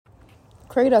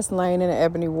Create us Lane in the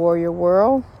Ebony Warrior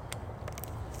world,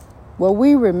 where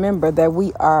we remember that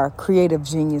we are creative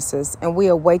geniuses and we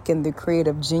awaken the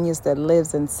creative genius that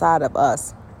lives inside of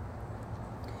us.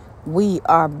 We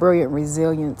are brilliant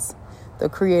resilience. The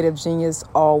creative genius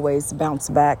always bounce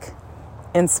back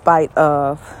in spite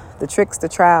of the tricks, the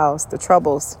trials, the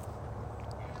troubles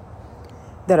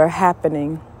that are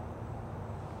happening.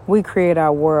 We create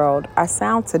our world. Our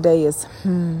sound today is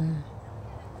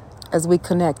as we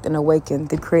connect and awaken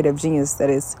the creative genius that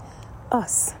is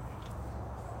us.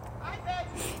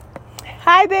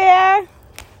 Hi there.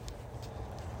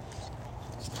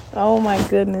 Oh my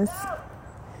goodness.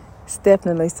 It's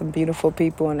definitely some beautiful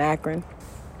people in Akron.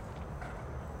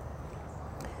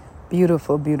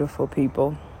 Beautiful, beautiful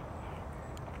people.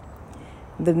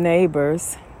 The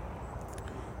neighbors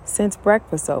sent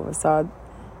breakfast over. Saw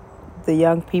the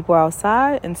young people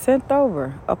outside and sent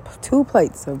over 2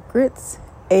 plates of grits,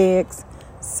 eggs,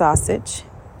 sausage,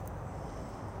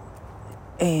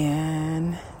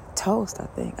 and toast, I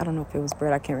think. I don't know if it was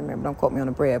bread. I can't remember. Don't quote me on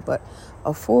the bread, but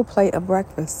a full plate of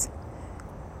breakfast.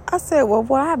 I said, well,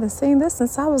 I haven't seen this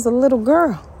since I was a little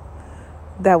girl.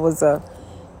 That was a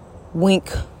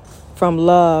wink from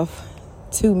love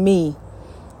to me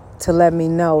to let me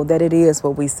know that it is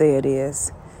what we say it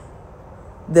is.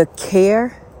 The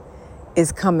care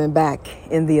is coming back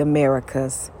in the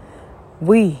Americas.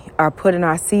 We are putting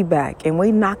our C back, and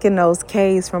we knocking those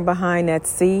K's from behind that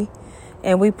C,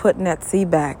 and we putting that C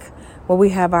back where we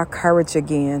have our courage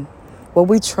again, where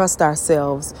we trust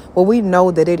ourselves, where we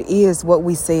know that it is what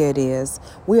we say it is.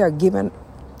 We are giving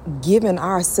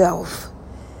ourselves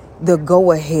the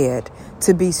go-ahead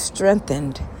to be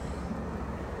strengthened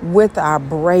with our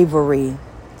bravery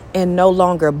and no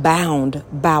longer bound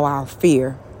by our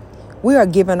fear. We are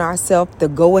giving ourselves the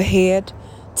go-ahead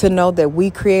to know that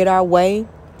we create our way,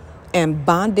 and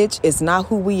bondage is not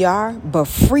who we are, but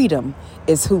freedom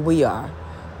is who we are.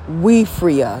 We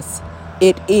free us.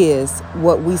 It is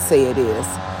what we say it is.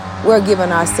 We're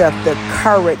giving ourselves the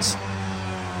courage,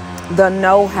 the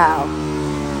know-how,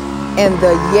 and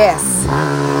the yes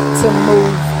to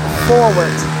move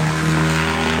forward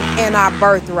in our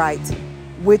birthright,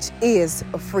 which is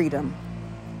freedom.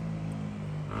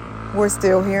 We're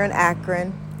still here in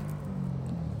Akron,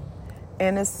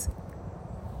 and it's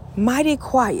mighty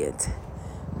quiet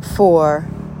for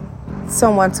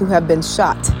someone to have been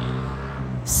shot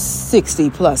 60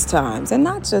 plus times. And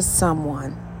not just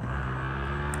someone.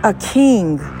 A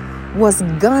king was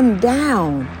gunned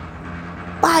down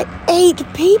by 8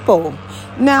 people.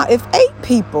 Now, if 8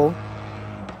 people,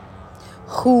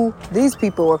 who these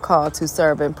people were called to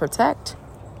serve and protect,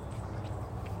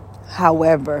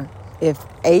 however, if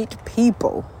 8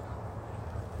 people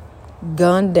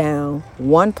gunned down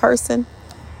one person,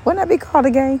 wouldn't that be called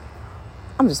a gang?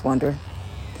 I'm just wondering.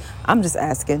 I'm just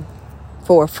asking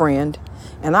for a friend,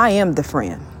 and I am the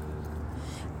friend.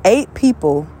 8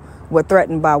 people were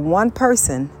threatened by one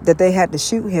person that they had to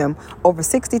shoot him over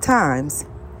 60 times,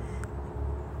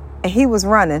 and he was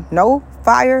running. No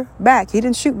fire back. He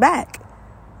didn't shoot back.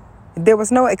 There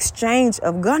was no exchange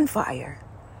of gunfire.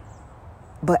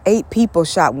 But 8 people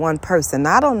shot one person.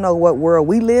 Now, I don't know what world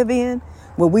we live in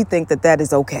where we think that that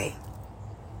is okay.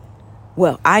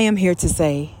 Well, I am here to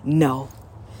say no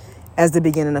as the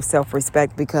beginning of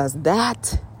self-respect, because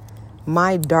that,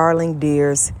 my darling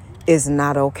dears, is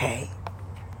not okay.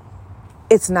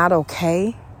 It's not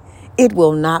okay. It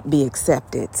will not be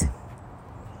accepted.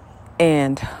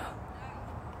 And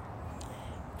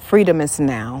freedom is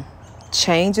now.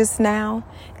 Change is now.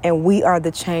 And we are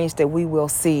the change that we will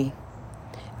see.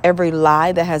 Every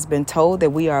lie that has been told that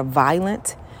we are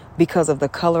violent because of the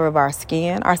color of our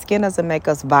skin doesn't make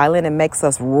us violent. It makes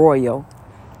us royal.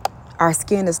 Our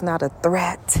skin is not a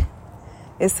threat.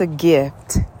 It's a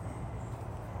gift.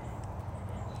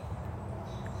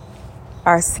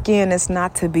 Our skin is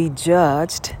not to be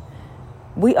judged.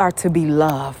 We are to be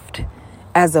loved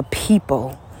as a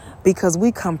people because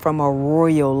we come from a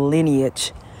royal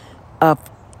lineage of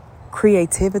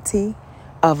creativity,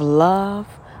 of love,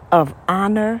 of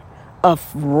honor,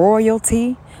 of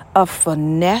royalty, of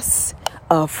finesse,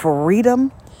 of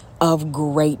freedom, of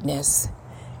greatness.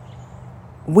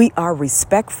 We are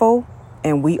respectful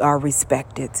and we are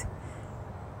respected.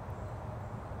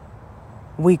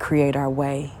 We create our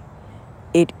way.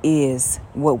 It is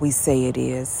what we say it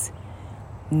is.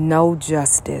 No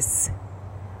justice.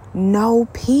 No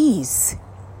peace.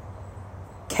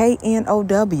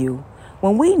 KNOW.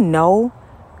 When we know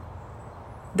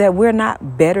that we're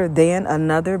not better than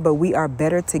another, but we are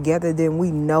better together, then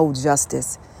we know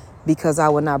justice. Because I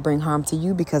will not bring harm to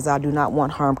you, because I do not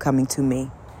want harm coming to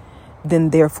me. then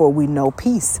therefore we know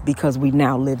peace because we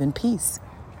now live in peace.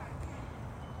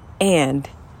 And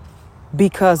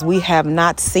because we have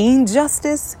not seen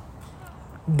justice,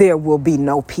 there will be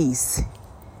no peace.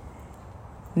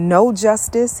 No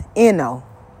justice, no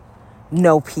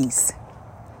peace.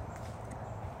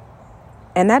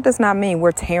 And that does not mean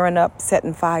we're tearing up,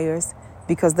 setting fires,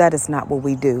 because that is not what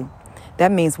we do.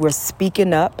 That means we're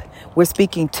speaking up, we're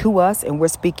speaking to us, and we're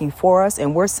speaking for us,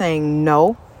 and we're saying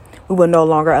no. We will no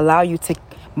longer allow you to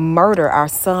murder our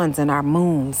suns and our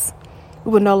moons.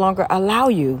 We will no longer allow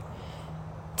you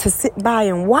to sit by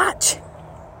and watch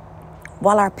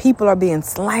while our people are being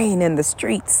slain in the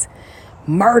streets,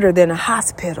 murdered in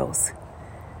hospitals,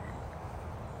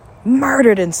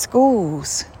 murdered in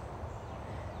schools,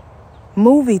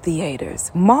 movie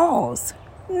theaters, malls.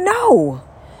 No,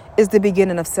 is the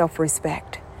beginning of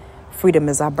self-respect. Freedom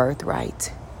is our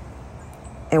birthright.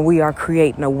 And we are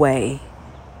creating a way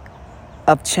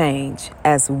of change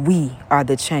as we are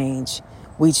the change.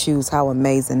 We choose how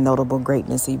amazing, notable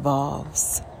greatness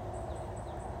evolves.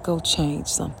 Go change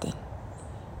something.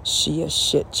 She a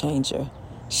shit changer.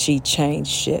 She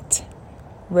changed shit.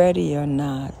 Ready or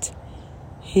not,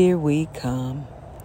 here we come.